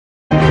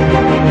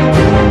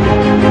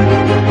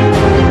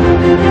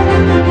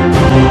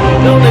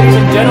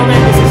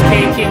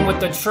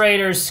the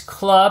Traders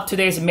Club.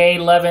 Today's May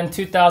 11,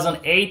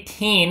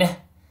 2018,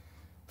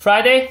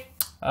 Friday.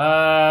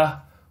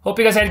 Hope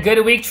you guys had a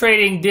good week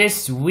trading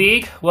this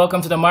week.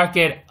 Welcome to the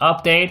market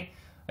update.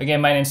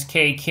 Again, my name is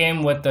K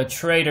Kim with the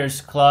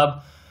Traders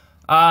Club.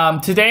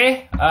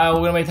 Today, we're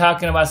going to be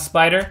talking about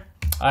Spider,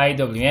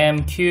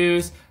 IWM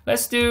Qs.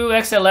 Let's do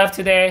XLF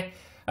today.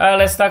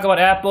 Let's talk about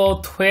Apple,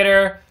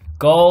 Twitter,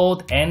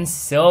 gold, and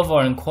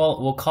silver, and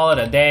we'll call it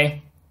a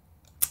day.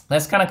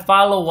 Let's kind of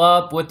follow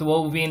up with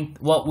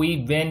what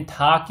we've been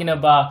talking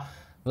about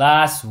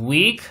last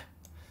week.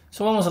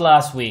 So when was the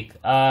last week?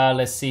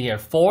 Let's see here,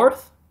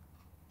 4th.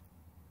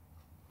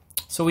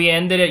 So we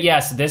ended it.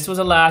 Yes, this was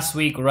the last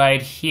week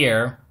right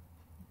here.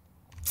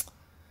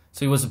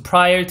 So it was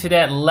prior to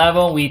that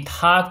level. We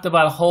talked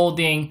about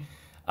holding.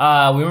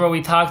 Remember we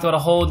talked about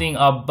holding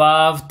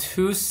above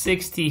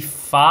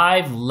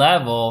 265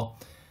 level.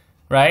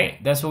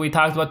 Right? That's what we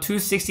talked about.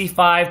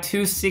 265,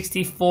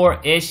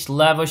 264-ish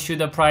level should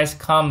the price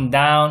come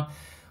down.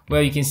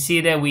 Well, you can see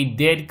that we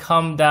did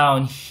come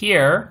down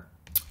here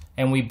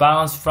and we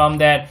bounced from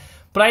that.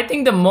 But I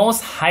think the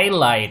most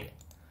highlight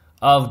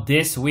of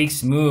this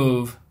week's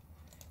move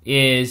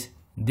is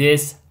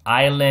this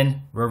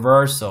island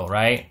reversal,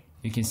 right?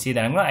 You can see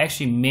that. I'm going to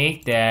actually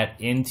make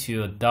that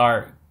into a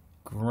dark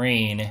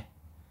green.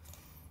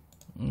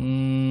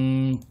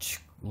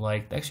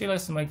 Actually,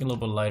 let's make it a little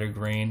bit lighter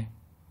green.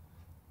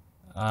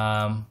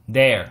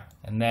 There,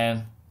 and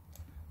then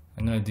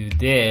I'm gonna do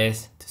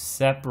this to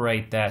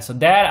separate that. So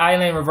that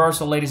island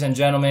reversal, ladies and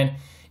gentlemen,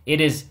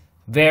 it is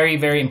very,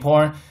 very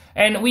important.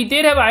 And we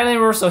did have island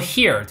reversal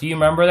here. Do you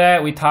remember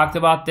that? We talked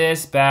about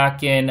this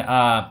back in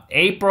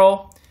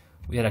April.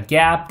 We had a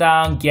gap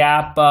down,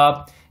 gap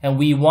up, and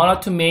we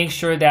wanted to make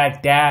sure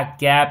that that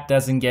gap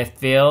doesn't get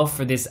filled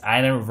for this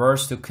island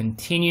reverse to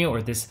continue,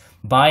 or this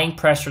buying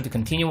pressure to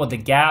continue. Well, the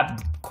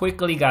gap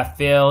quickly got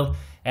filled.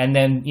 And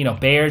then, you know,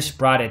 bears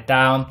brought it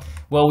down.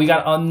 Well, we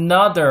got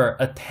another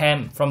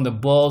attempt from the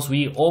bulls.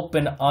 We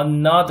opened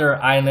another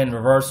island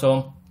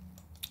reversal.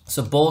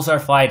 So bulls are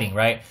fighting,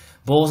 right?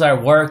 Bulls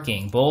are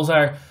working. Bulls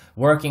are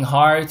working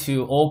hard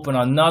to open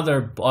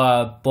another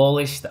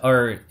bullish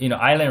or, you know,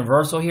 island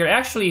reversal here.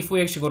 Actually, if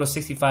we actually go to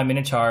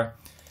 65-minute chart,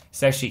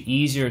 it's actually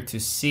easier to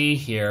see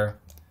here.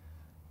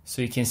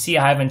 So you can see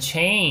I haven't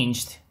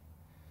changed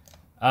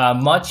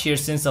much here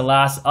since the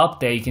last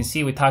update. You can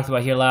see we talked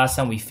about here last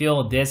time. We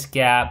filled this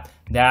gap.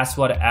 That's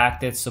what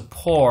acted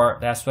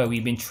support. That's why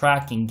we've been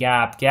tracking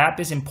gap. Gap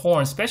is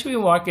important, especially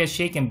when market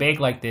shake and bake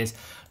like this.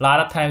 A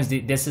lot of times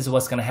this is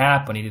what's going to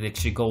happen. It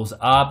actually goes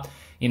up,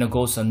 you know,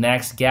 goes to the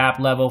next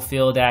gap level,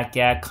 fill that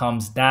gap,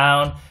 comes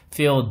down,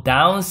 fill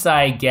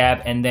downside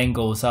gap, and then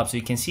goes up. So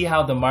you can see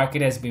how the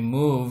market has been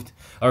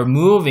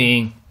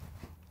moving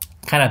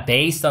kind of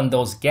based on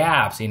those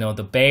gaps. You know,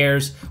 the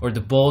bears or the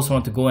bulls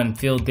want to go and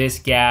fill this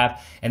gap,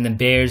 and then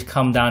bears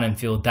come down and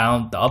fill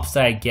down the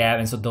upside gap,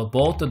 and so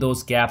both of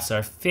those gaps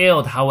are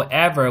filled.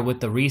 However,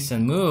 with the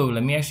recent move,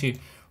 let me actually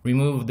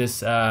remove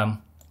this Fibonacci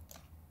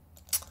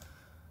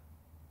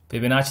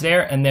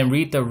there, and then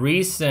read the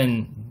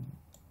recent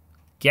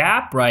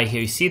gap right here.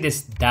 You see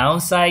this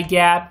downside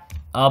gap,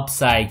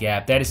 upside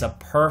gap. That is a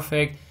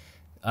perfect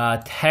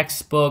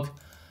textbook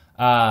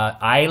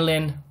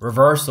island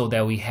reversal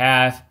that we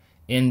have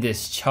in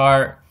this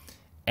chart.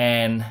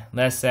 And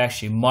let's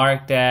actually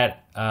mark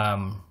that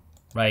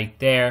right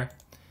there.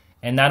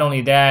 And not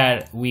only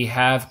that, we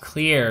have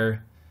cleared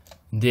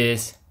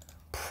this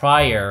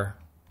prior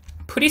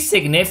pretty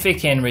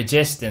significant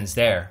resistance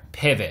there,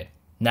 pivot.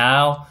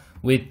 Now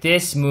with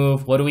this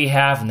move, what do we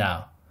have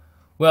now?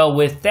 Well,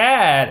 with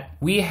that,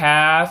 we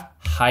have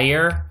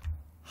higher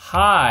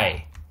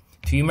high.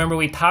 Do you remember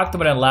we talked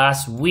about it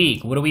last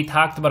week? What do we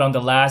talked about on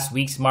the last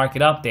week's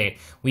market update?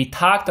 We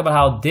talked about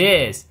how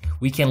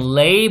we can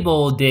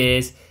label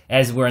this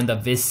as we're in the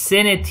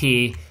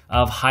vicinity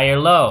of higher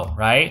low,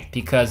 right?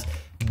 Because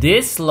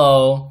this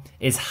low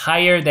is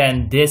higher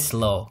than this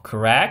low,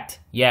 correct?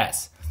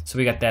 Yes. So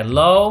we got that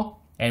low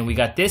and we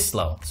got this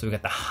low. So we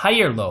got the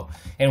higher low.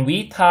 And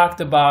we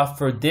talked about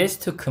for this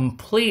to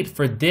complete,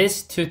 for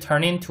this to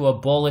turn into a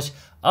bullish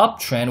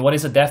uptrend, what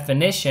is the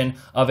definition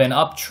of an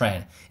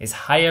uptrend? It's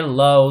higher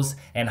lows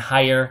and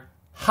higher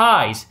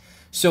highs.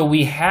 So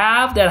we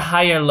have that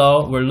higher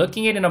low. We're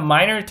looking at it in a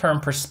minor term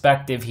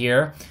perspective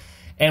here,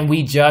 and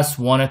we just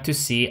wanted to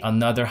see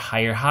another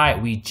higher high.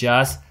 We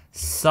just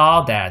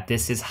saw that.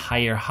 This is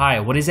higher high.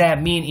 What does that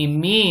mean? It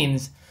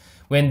means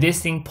when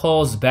this thing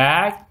pulls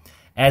back,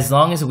 as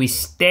long as we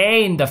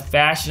stay in the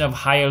fashion of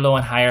higher low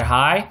and higher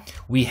high,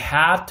 we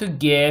have to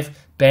give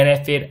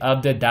benefit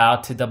of the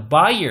doubt to the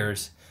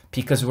buyers,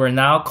 because we're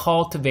now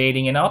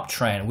cultivating an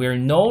uptrend. We're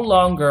no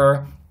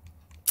longer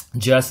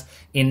just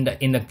in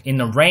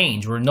the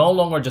range. We're no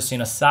longer just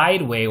in a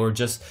sideway or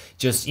just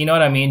you know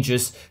what I mean,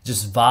 just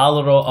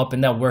volatile up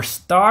and down. We're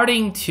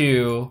starting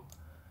to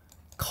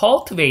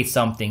cultivate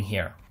something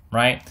here,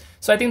 right?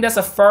 So I think that's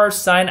a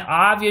first sign.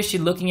 Obviously,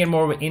 looking at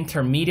more of an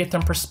intermediate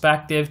term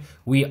perspective,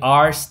 we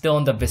are still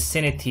in the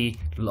vicinity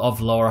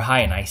of lower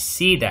high, and I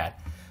see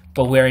that.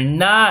 But we're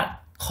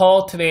not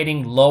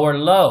cultivating lower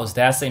lows.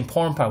 That's the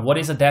important part. What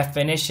is the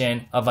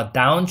definition of a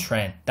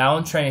downtrend?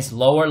 Downtrend is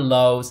lower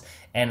lows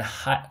and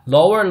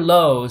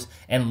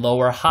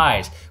lower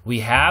highs.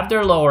 We have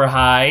their lower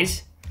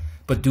highs,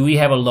 but do we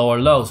have a lower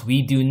lows?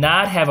 We do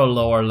not have a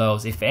lower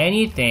lows. If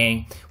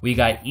anything, we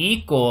got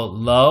equal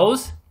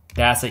lows.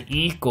 That's an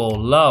equal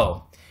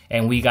low.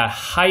 And we got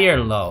higher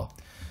low.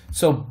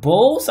 So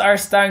bulls are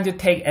starting to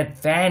take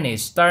advantage,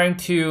 starting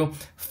to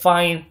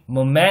find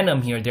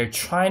momentum here. They're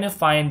trying to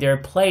find their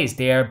place.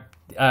 They are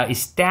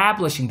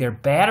establishing their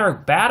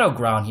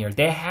battleground here.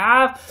 They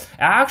have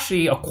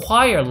actually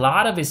acquired a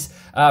lot of its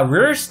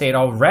real estate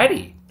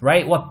already,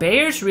 right? What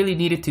bears really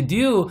needed to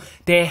do,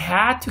 they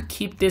had to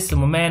keep this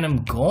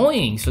momentum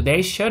going. So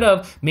they should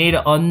have made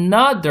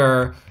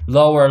another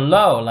lower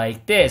low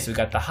like this. We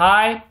got the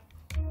high,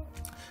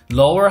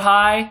 lower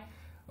high,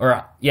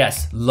 or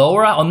yes,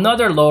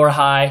 another lower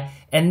high,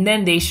 and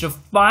then they should have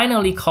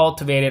finally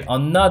cultivated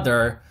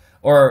another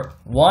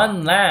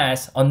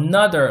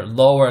another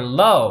lower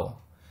low,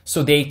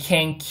 so they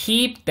can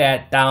keep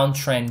that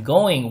downtrend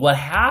going. What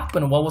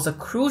happened, what was a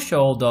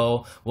crucial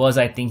though, was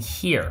I think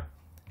here.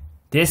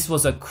 This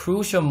was a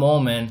crucial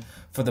moment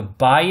for the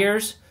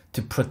buyers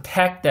to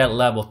protect that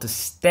level, to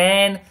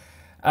stand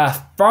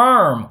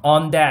firm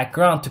on that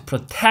ground, to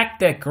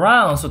protect that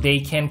ground so they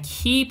can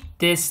keep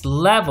this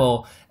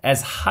level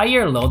as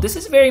higher low. This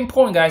is very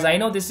important, guys. I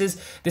know this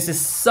is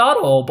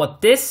subtle,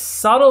 but this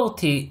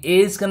subtlety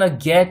is gonna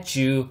get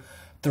you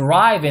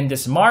thrive in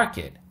this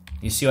market.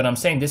 You see what I'm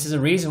saying? This is a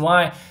reason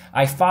why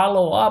I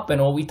follow up and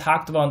what we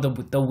talked about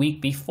the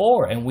week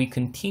before, and we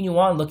continue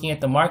on looking at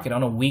the market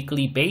on a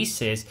weekly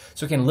basis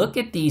so we can look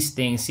at these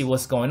things, see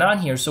what's going on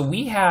here. So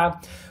we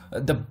have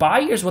the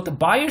buyers, what the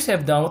buyers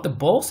have done, what the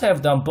bulls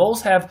have done.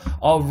 Bulls have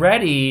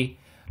already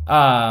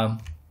done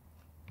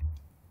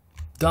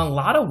a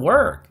lot of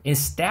work,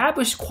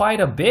 established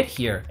quite a bit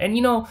here. And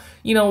you know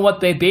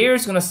what the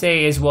bears gonna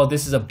say is, well,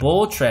 this is a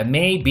bull trend.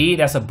 Maybe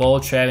that's a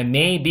bull trend, and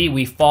maybe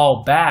we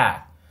fall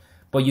back.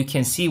 But you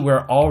can see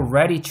we're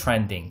already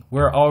trending.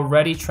 We're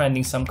already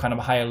trending some kind of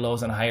higher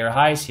lows and higher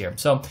highs here.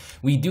 So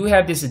we do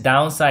have this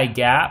downside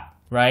gap,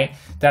 right?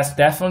 That's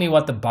definitely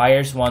what the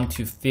buyers want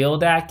to fill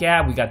that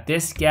gap. We got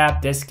this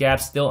gap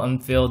still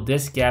unfilled,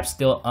 this gap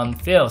still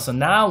unfilled. So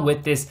now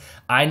with this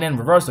island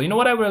reversal, you know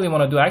what I really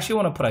want to do? I actually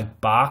want to put a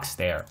box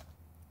there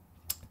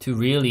to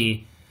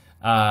really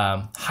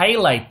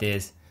highlight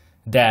this,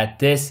 that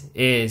this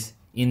is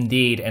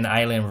indeed an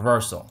island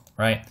reversal,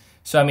 right?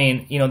 So I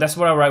mean, that's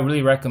what I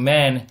really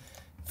recommend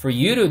for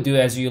you to do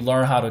as you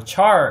learn how to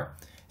chart.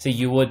 So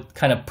you would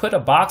kind of put a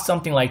box,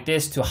 something like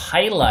this, to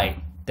highlight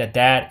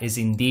that is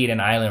indeed an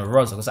island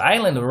reversal, because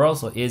island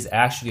reversal is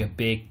actually a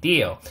big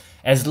deal.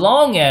 As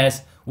long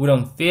as we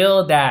don't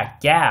fill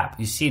that gap,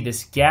 you see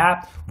this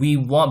gap, we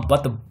want,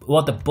 but the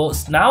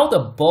bulls, now the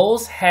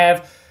bulls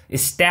have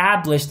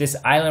established this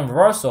island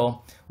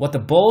reversal. What the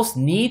bulls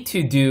need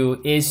to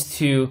do is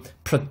to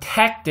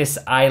protect this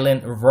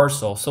island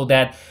reversal so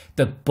that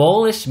the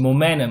bullish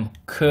momentum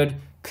could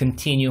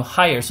continue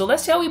higher. So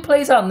let's see how it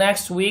plays out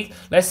next week.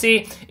 Let's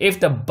see if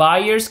the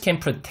buyers can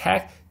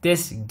protect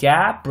this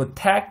gap,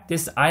 protect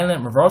this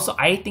island reversal.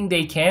 I think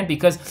they can,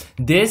 because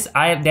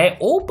they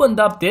opened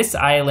up this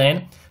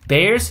island.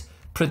 Bears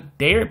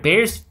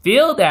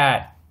feel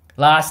that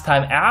last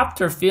time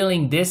after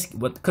feeling this,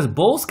 because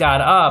bulls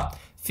got up,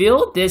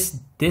 filled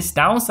this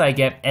downside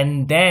gap,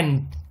 and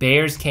then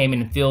bears came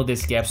in and filled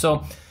this gap.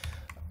 So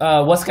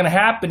what's gonna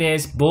happen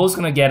is bulls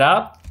gonna get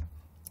up,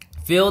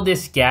 fill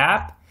this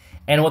gap,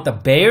 and what the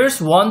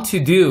bears want to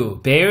do,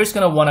 bears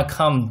gonna want to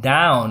come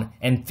down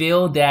and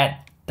fill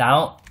that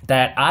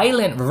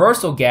island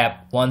reversal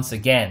gap once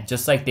again,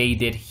 just like they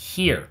did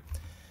here.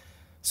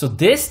 So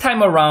this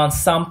time around,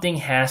 something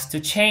has to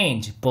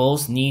change.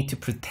 Bulls need to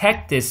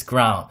protect this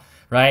ground,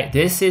 right?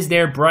 This is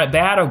their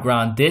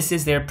battleground. This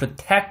is their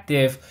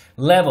protective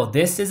level.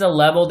 This is a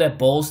level that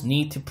bulls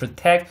need to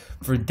protect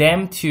for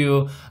them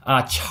to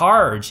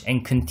charge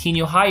and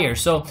continue higher.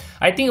 So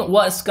I think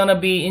what's gonna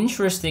be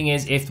interesting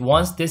is if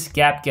once this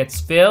gap gets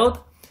filled,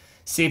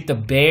 see if the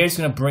bears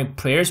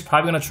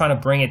probably gonna try to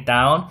bring it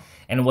down.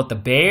 And what the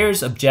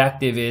bears'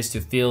 objective is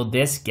to fill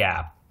this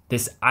gap,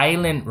 this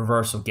island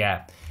reversal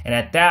gap. And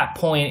at that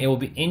point, it will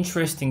be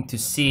interesting to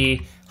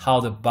see how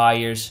the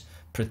buyers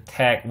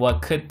protect.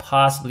 What could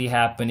possibly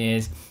happen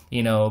is,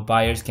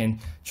 buyers can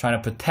try to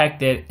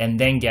protect it and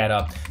then get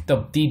up.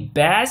 The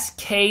best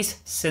case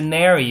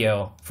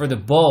scenario for the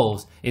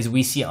bulls is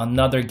we see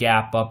another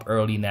gap up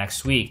early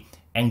next week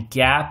and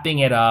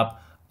gapping it up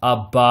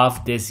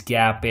above this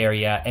gap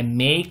area and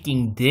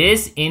making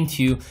this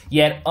into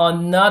yet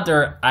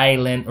another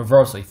island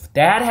reversal. If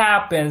that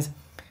happens,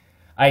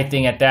 I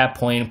think at that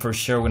point, for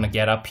sure, we're going to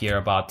get up here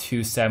about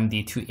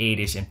 270,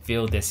 280-ish and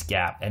fill this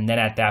gap. And then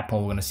at that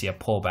point, we're going to see a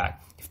pullback.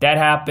 If that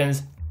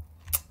happens,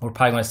 we're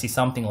probably going to see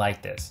something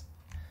like this.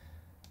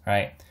 All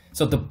right.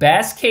 So the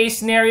best case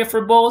scenario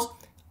for bulls,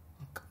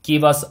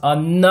 give us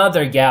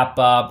another gap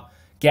up,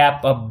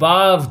 gap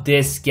above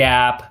this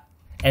gap,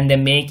 and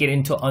then make it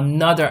into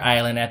another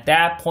island. At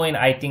that point,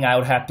 I think I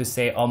would have to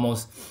say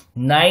almost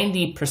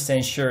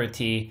 90%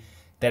 surety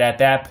that at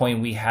that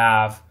point we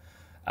have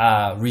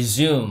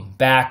resumed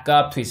back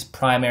up to its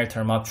primary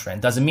term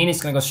uptrend. Doesn't mean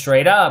it's going to go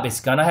straight up. It's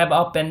going to have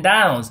up and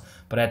downs.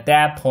 But at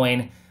that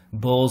point,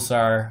 bulls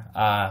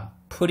are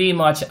pretty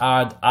much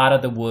out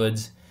of the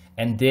woods.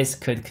 And this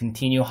could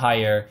continue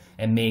higher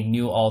and make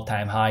new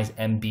all-time highs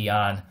and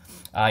beyond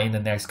in the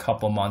next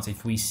couple months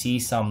if we see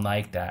something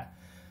like that.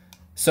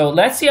 So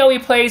let's see how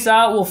it plays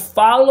out. We'll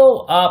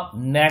follow up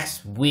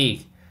next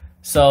week.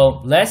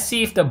 So let's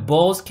see if the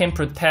bulls can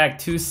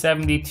protect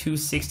 270,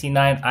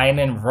 269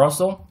 island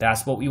reversal.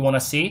 That's what we want to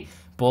see.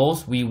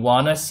 Bulls, we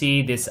want to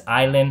see this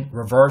island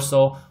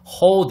reversal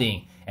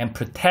holding and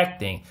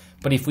protecting.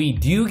 But if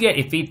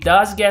it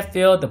does get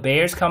filled, the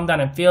bears come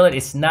down and fill it,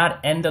 it's not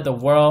end of the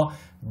world.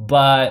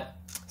 But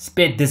it's a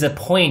bit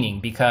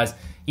disappointing because,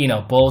 you know,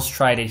 bulls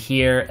tried it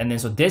here. And then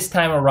so this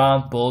time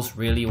around, bulls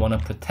really want to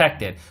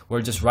protect it.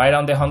 We're just right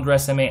on the 100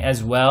 SMA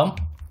as well.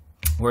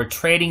 We're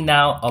trading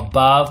now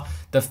above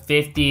the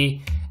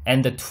 50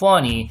 and the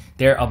 20.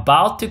 They're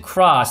about to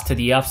cross to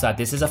the upside.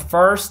 This is the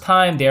first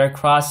time they're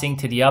crossing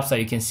to the upside.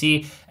 You can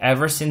see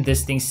ever since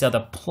this thing saw the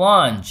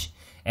plunge.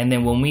 And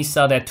then when we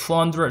saw that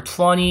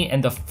 220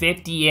 and the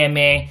 50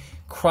 EMA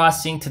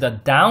crossing to the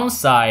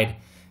downside,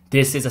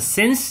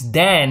 since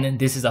then,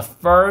 this is the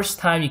first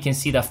time you can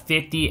see the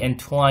 50 and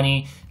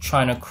 20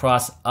 trying to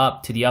cross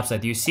up to the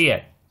upside. Do you see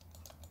it?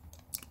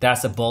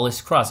 That's a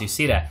bullish cross. You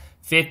see that?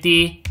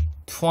 50,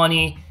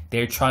 20,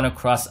 they're trying to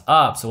cross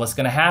up. So what's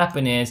going to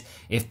happen is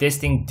if this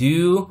thing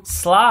do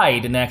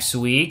slide next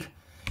week,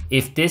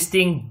 if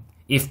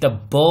the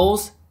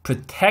bulls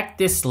protect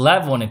this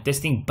level and if this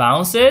thing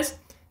bounces,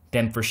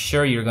 then for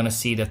sure you're going to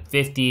see the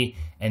 50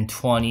 and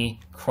 20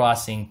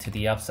 crossing to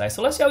the upside.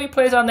 So let's see how it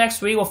plays out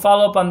next week. We'll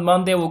follow up on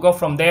Monday. We'll go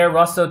from there.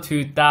 Russell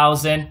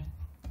 2000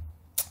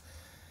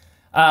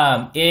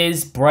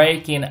 is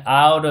breaking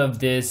out of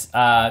this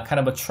kind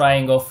of a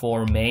triangle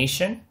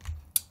formation,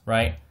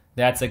 right?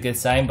 That's a good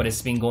sign, but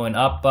it's been going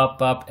up,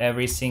 up, up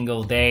every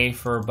single day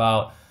for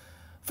about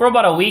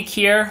a week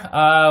here,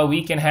 a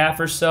week and a half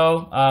or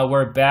so.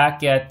 We're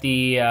back at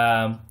the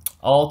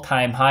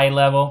all-time high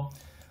level.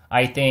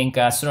 I think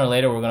sooner or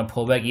later we're going to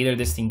pull back. Either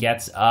this thing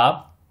gets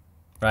up,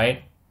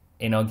 right?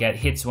 You know,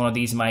 hits one of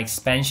these, my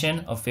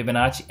expansion of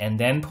Fibonacci and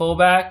then pull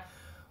back.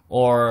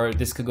 Or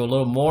this could go a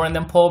little more and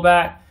then pull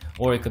back.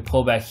 Or it could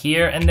pull back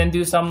here and then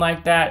do something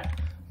like that.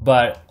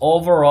 But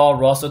overall,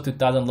 Russell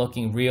 2000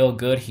 looking real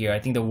good here. I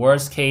think the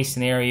worst case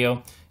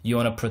scenario, you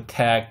want to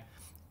protect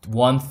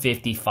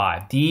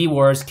 155. The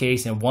worst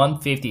case in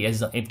 150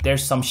 is if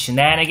there's some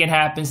shenanigan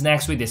happens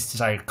next week, this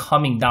started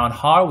coming down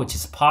hard, which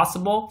is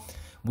possible.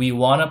 We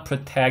want to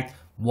protect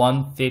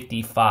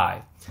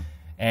 155,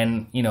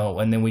 and you know,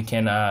 and then we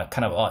can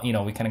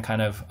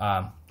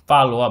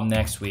follow up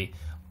next week.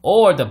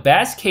 Or the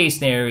best case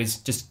scenario is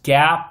just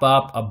gap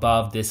up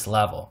above this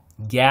level,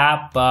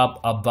 gap up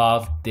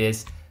above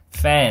this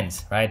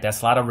fence, right?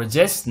 That's a lot of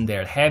resistance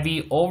there,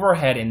 heavy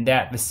overhead in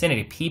that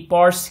vicinity. People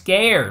are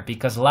scared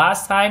because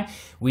last time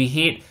we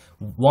hit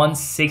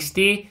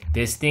 160,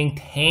 this thing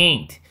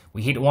tanked.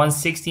 We hit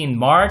 160 in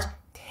March,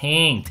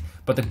 tanked.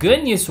 But the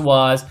good news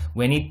was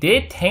when it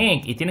did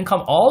tank, it didn't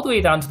come all the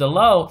way down to the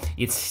low.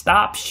 It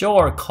stopped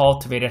short,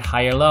 cultivated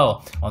higher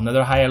low,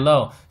 another higher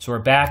low. So we're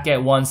back at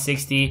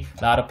 160.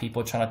 A lot of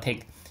people trying to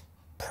take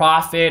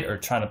profit or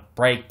trying to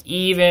break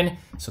even.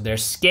 So they're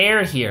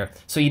scared here.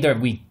 So either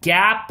we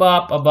gap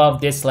up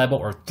above this level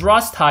or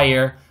thrust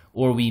higher,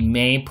 or we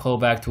may pull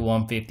back to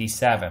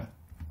 157.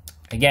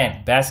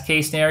 Again, best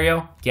case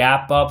scenario,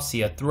 gap up,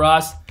 see a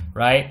thrust,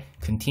 right?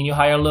 Continue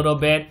higher a little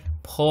bit,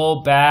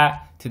 pull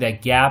back to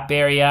that gap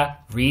area,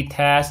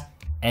 retest,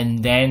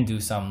 and then do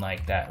something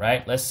like that,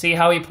 right? Let's see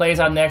how he plays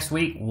out next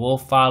week. We'll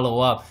follow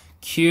up.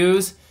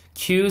 Q's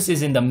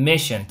is in the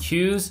mission.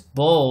 Q's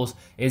bulls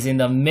is in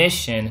the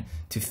mission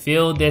to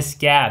fill this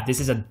gap. This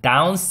is a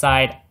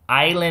downside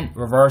island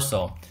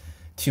reversal.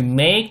 To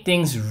make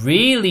things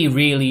really,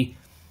 really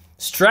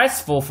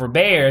stressful for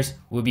bears,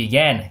 we'll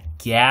begin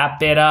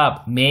gap it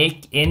up,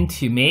 make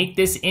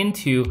this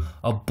into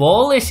a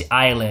bullish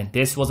island.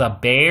 This was a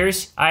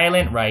bearish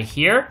island right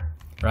here,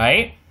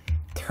 right?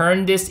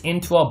 Turn this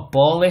into a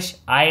bullish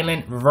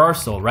island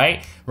reversal,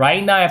 right?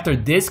 Right now, after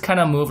this kind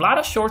of move, a lot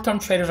of short-term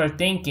traders are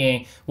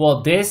thinking,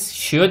 well, this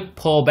should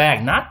pull back.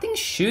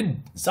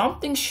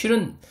 Something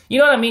shouldn't, you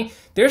know what I mean?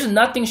 There's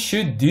nothing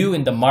should do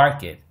in the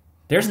market.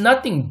 There's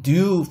nothing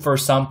due for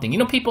something. You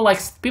know, people like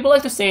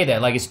to say that,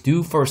 like it's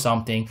due for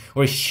something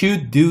or it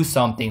should do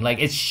something, like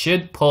it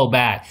should pull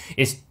back.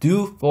 It's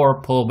due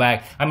for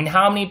pullback. I mean,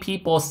 how many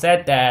people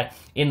said that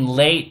in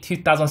late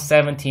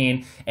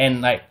 2017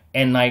 and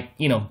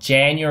you know,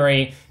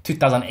 January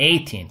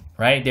 2018,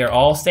 right? They're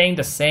all saying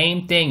the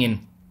same thing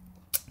in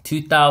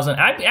 2000.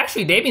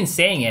 Actually, they've been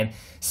saying it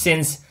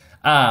since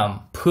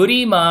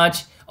pretty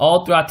much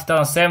all throughout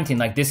 2017,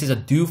 like this is a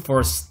due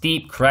for a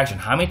steep correction.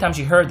 How many times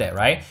you heard that,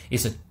 right?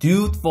 It's a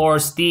due for a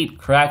steep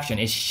correction.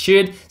 It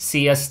should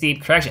see a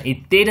steep correction.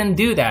 It didn't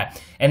do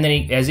that. And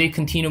then as it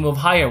continue to move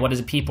higher, what is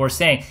the people are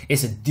saying?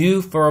 It's a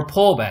due for a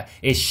pullback.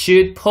 It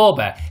should pull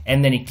back.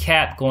 And then it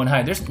kept going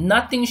higher. There's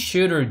nothing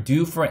should or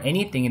due for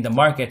anything in the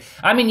market.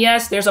 I mean,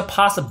 yes, there's a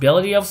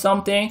possibility of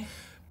something,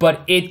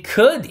 but it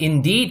could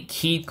indeed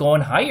keep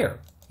going higher.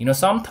 You know,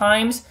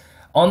 sometimes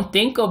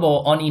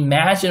unthinkable,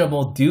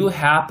 unimaginable do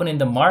happen in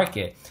the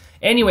market.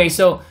 Anyway,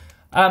 so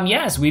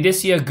yes, we did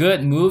see a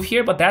good move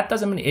here, but that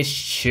doesn't mean it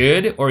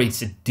should or it's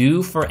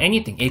due for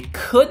anything. It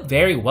could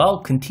very well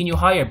continue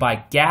higher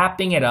by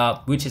gapping it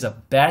up, which is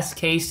a best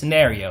case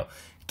scenario.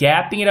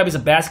 Gapping it up is a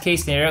best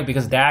case scenario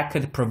because that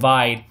could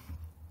provide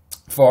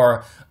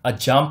for a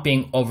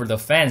jumping over the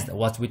fence,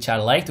 which I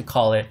like to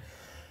call it.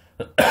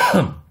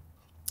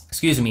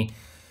 Excuse me.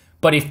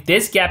 But if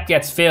this gap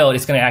gets filled,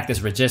 it's going to act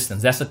as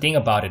resistance. That's the thing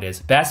about it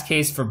is best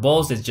case for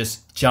bulls is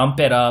just jump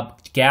it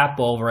up, gap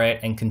over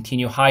it, and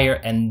continue higher,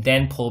 and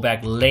then pull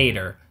back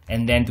later,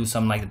 and then do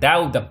something like that. That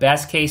would be the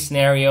best case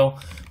scenario.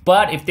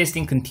 But if this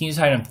thing continues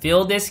higher and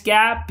fill this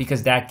gap,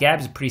 because that gap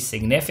is pretty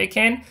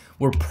significant,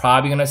 we're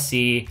probably going to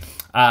see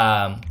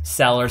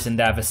sellers in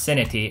that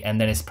vicinity,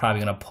 and then it's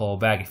probably going to pull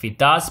back. If it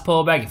does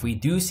pull back, if we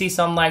do see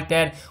something like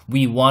that,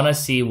 we want to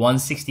see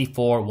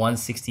 164,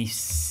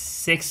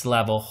 166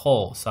 level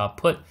hold. So I'll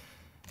put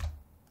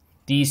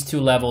these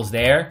two levels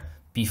there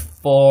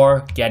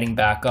before getting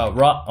back up.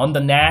 On the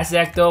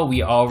NASDAQ though,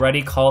 we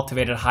already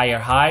cultivated higher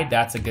high.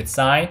 That's a good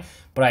sign.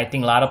 But I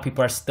think a lot of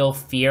people are still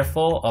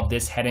fearful of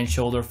this head and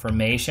shoulder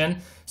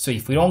formation. So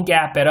if we don't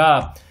gap it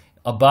up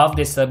above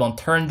this level and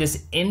turn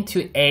this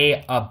into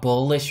a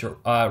bullish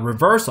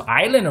reversal,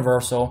 island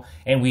reversal,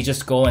 and we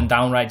just go and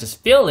downright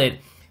just fill it,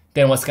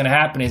 then what's going to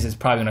happen is it's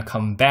probably going to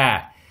come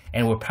back.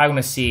 And we're probably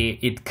going to see,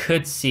 it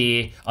could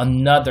see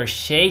another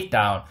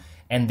shakedown.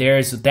 And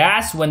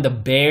that's when the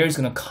bear is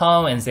going to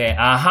come and say,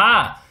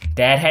 aha,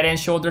 that head and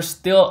shoulder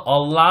still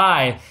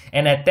alive.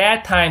 And at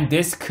that time,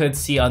 this could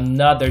see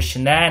another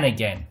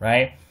shenanigan,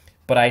 right?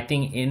 But I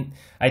think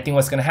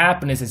what's going to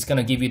happen is it's going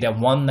to give you that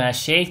one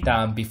last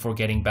shakedown before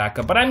getting back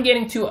up. But I'm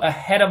getting too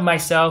ahead of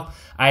myself.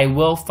 I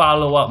will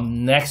follow up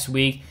next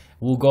week.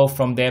 We'll go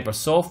from there, but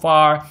so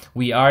far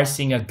we are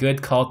seeing a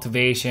good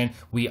cultivation.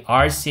 We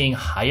are seeing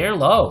higher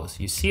lows.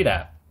 You see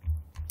that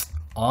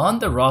on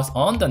the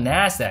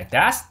NASDAQ.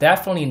 That's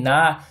definitely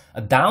not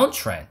a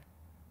downtrend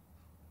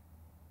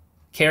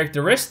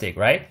characteristic,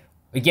 right?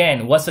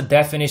 Again, what's the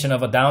definition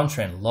of a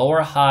downtrend?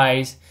 Lower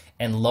highs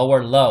and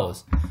lower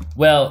lows.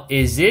 Well,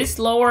 is this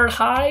lower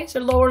highs or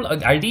lower?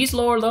 Are these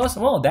lower lows?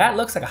 Well, that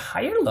looks like a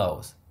higher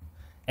lows.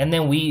 And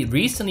then we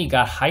recently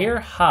got higher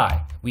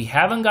high. We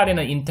haven't gotten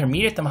an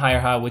intermediate term higher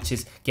high, which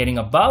is getting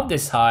above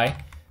this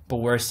high, but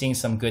we're seeing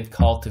some good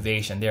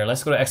cultivation there.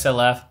 Let's go to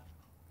XLF.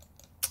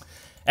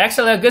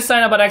 XLF, good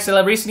sign about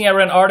XLF. Recently, I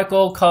read an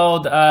article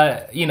called,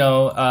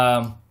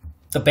 the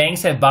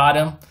banks have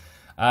bottomed.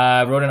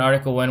 I wrote an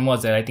article, when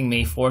was it? I think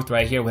May 4th,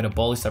 right here, with a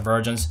bullish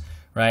divergence,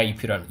 right? You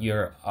put on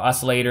your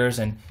oscillators,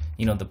 and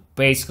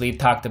basically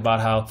talked about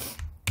how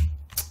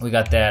we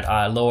got that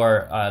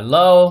lower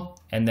low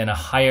and then a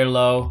higher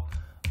low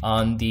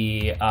on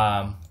the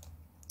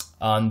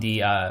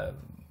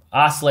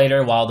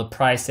oscillator, while the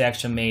price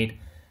action made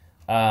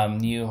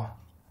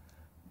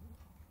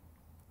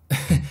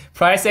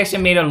price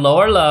action made a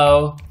lower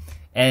low,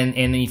 and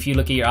if you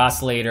look at your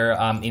oscillator,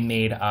 it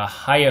made a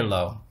higher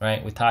low,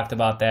 right? We talked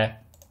about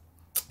that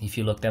if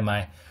you looked at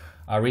my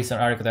recent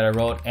article that I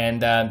wrote,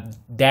 and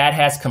that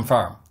has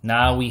confirmed.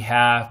 Now we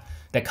have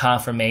the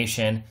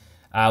confirmation.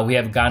 We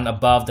have gotten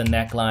above the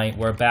neckline.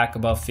 We're back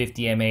above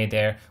 50 MA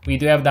there. We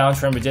do have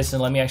downtrend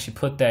resistance. Let me actually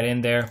put that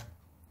in there.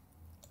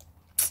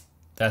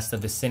 That's the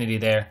vicinity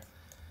there.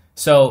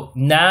 So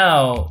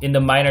now in the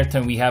minor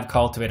term, we have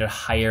cultivated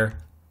higher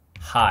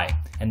high.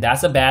 And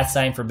that's a bad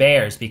sign for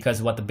bears,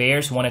 because what the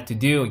bears wanted to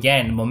do,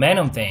 again,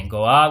 momentum thing,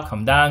 go up,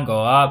 come down,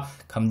 go up,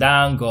 come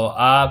down, go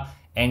up,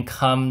 and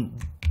come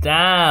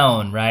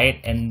down,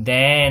 right? And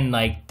then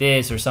like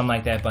this or something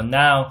like that. But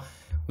now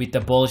with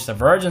the bullish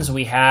divergence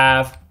we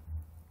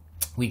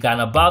got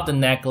above the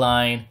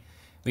neckline.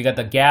 We got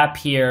the gap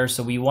here,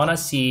 so we want to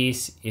see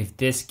if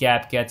this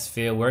gap gets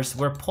filled.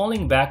 We're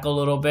pulling back a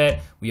little bit.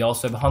 We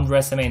also have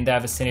 100 SMA in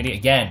that vicinity.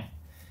 Again,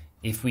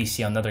 if we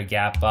see another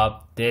gap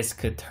up, this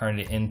could turn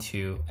it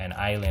into an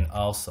island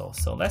also.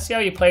 So let's see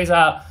how it plays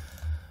out.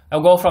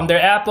 I'll go from there.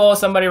 Apple,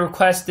 somebody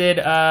requested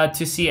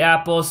to see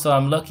Apple, so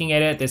I'm looking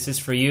at it. This is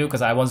for you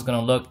because I was going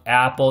to look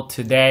Apple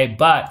today,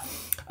 but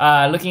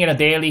looking at a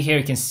daily here,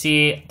 you can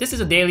see this is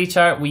a daily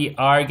chart. We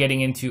are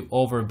getting into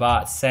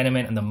overbought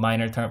sentiment in the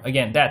minor term.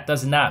 Again, that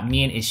does not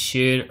mean it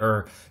should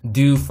or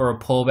due for a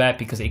pullback,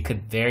 because it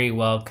could very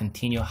well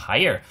continue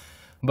higher.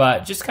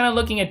 But just kind of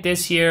looking at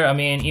this here, I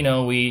mean,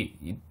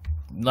 a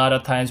lot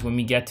of times when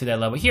we get to that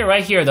level here,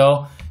 right here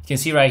though, you can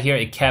see right here,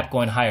 it kept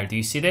going higher. Do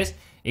you see this?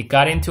 It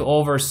got into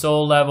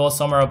oversold level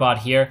somewhere about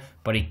here,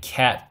 but it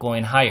kept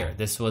going higher.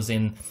 This was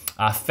in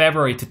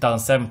February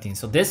 2017.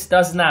 So this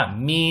does not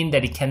mean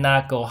that it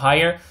cannot go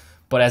higher,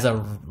 but as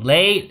of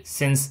late,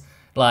 since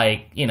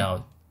like, you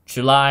know,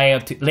 July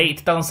of late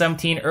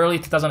 2017, early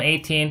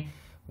 2018,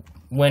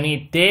 when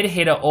it did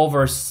hit an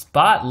over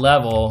spot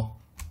level,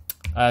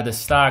 the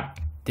stock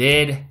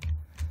did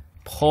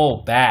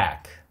pull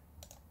back.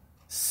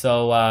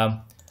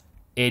 So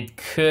it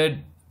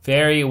could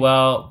very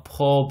well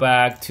pull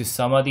back to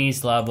some of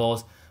these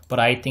levels, but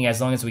I think as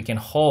long as we can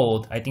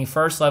hold, I think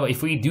first level,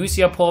 if we do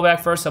see a pullback,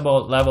 first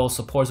level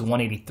supports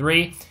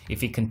 183.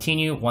 If we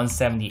continue,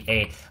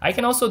 178. I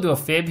can also do a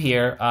fib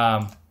here.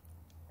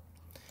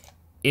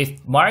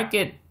 If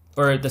market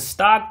or the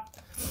stock,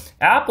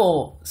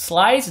 Apple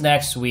slides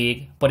next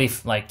week, but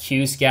if like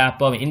Q's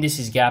gap up,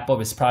 indices gap up,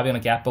 it's probably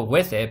gonna gap up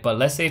with it. But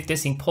let's say if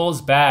this thing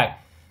pulls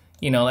back,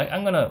 you know, like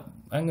I'm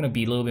gonna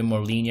be a little bit more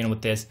lenient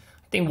with this.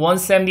 I think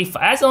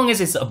 175, as long as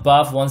it's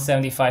above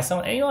 175.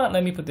 And you know what?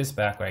 Let me put this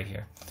back right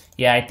here.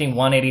 Yeah, I think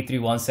 183,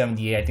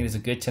 178. I think there's a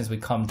good chance we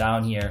come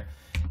down here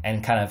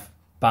and kind of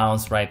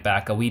bounce right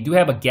back up. We do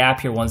have a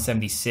gap here,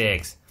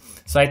 176.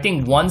 So I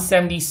think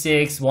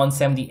 176,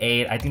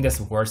 178, I think that's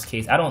the worst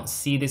case. I don't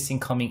see this thing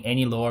coming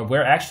any lower.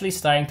 We're actually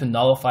starting to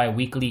nullify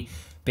weekly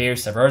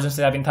bearish divergence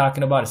that I've been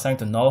talking about. It's starting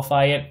to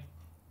nullify it,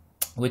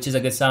 which is a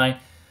good sign.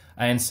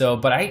 And so,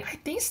 but I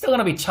think it's still going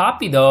to be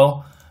choppy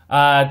though.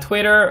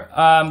 Twitter,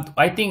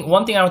 I think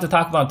one thing I want to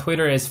talk about on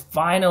Twitter is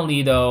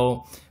finally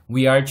though,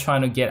 we are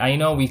trying to get, I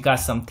know we've got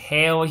some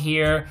tail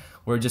here.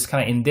 We're just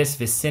kind of in this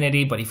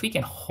vicinity, but if we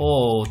can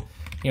hold,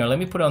 you know, let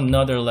me put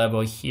another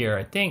level here.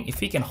 I think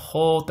if we can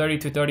hold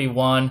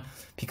 32.31,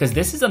 because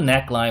this is a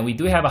neckline, we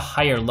do have a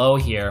higher low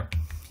here.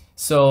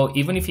 So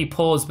even if he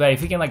pulls back,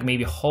 if we can like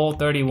maybe hold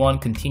 31,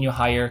 continue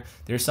higher,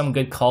 there's some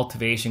good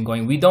cultivation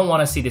going. We don't want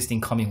to see this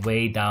thing coming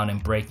way down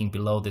and breaking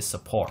below this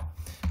support.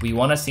 We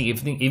want to see,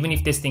 even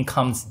if this thing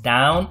comes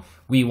down,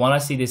 we want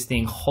to see this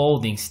thing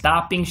holding,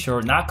 stopping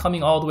short, not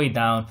coming all the way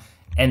down,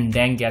 and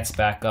then gets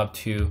back up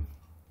to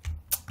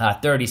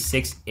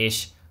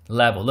 36-ish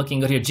level. Looking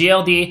good here.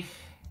 GLD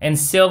and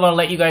silver, I'll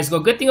let you guys go.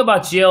 Good thing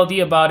about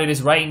GLD about it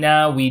is right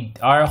now we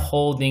are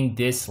holding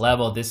this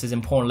level. This is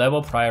important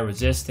level, prior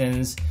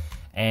resistance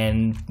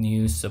and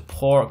new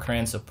support,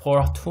 current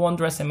support.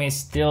 200 SMA is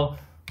still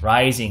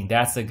rising.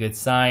 That's a good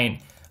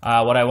sign.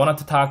 What I wanted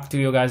to talk to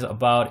you guys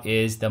about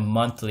is the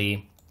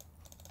monthly,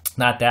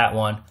 not that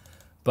one,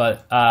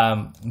 but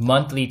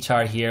monthly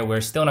chart here.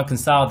 We're still in a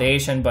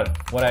consolidation,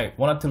 but what I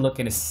wanted to look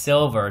at is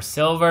silver.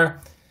 Silver,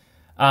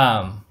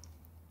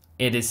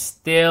 it is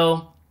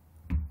still,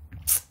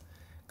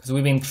 because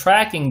we've been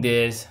tracking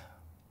this.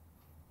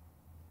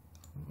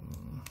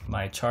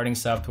 My charting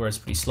software is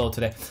pretty slow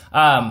today.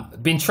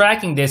 Been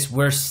tracking this,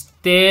 we're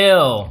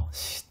still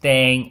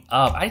staying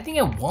up. I think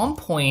at one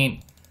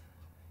point,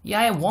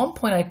 yeah, at one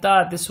point I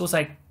thought this was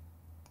like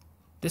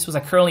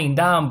curling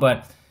down,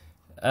 but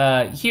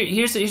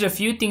here's a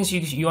few things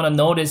you want to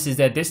notice is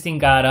that this thing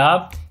got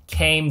up,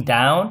 came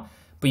down,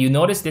 but you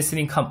notice this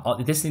thing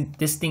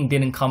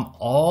didn't come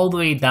all the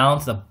way down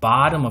to the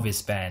bottom of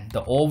its band,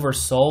 the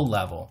oversold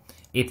level.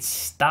 It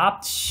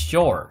stopped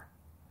short.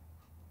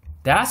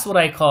 That's what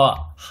I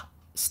call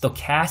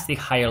stochastic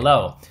higher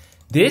low.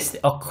 This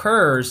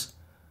occurs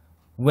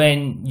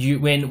when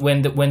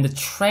the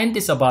trend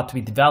is about to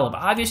be developed.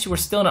 Obviously, we're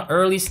still in an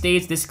early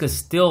stage. This could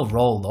still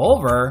roll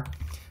over,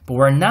 but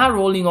we're not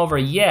rolling over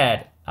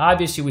yet.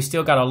 Obviously, we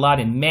still got a lot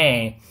in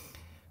May.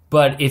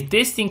 But if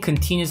this thing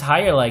continues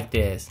higher like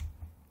this,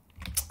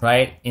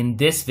 right, in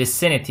this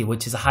vicinity,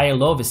 which is a higher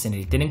low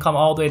vicinity, didn't come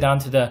all the way down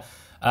to the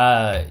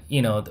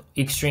the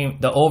extreme,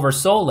 the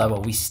oversold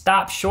level. We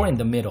stop short in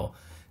the middle.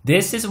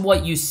 This is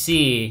what you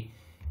see.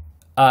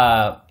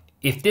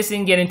 If this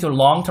didn't get into a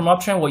long-term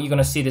uptrend, what you're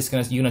gonna see,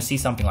 you're gonna see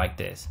something like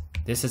this.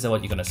 This is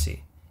what you're gonna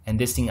see, and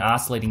this thing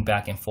oscillating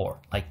back and forth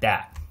like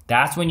that.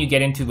 That's when you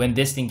get into, when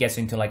this thing gets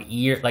into like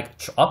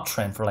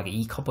uptrend for like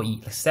a couple,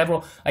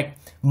 several, like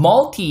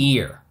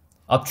multi-year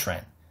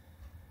uptrend.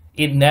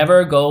 It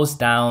never goes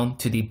down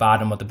to the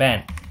bottom of the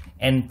band.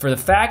 And for the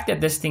fact that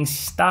this thing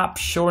stopped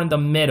short in the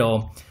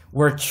middle,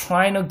 we're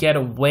trying to get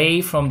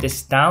away from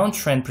this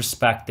downtrend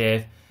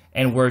perspective,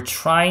 and we're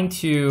trying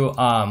to,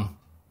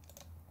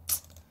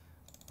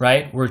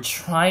 we're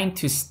trying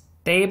to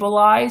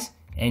stabilize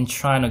and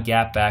trying to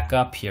gap back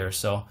up here.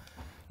 So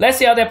let's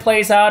see how that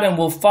plays out, and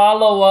we'll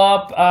follow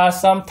up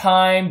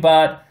sometime.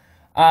 But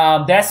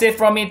that's it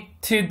from me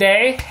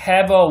today.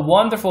 Have a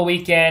wonderful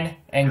weekend,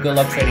 and good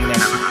luck trading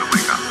next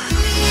week.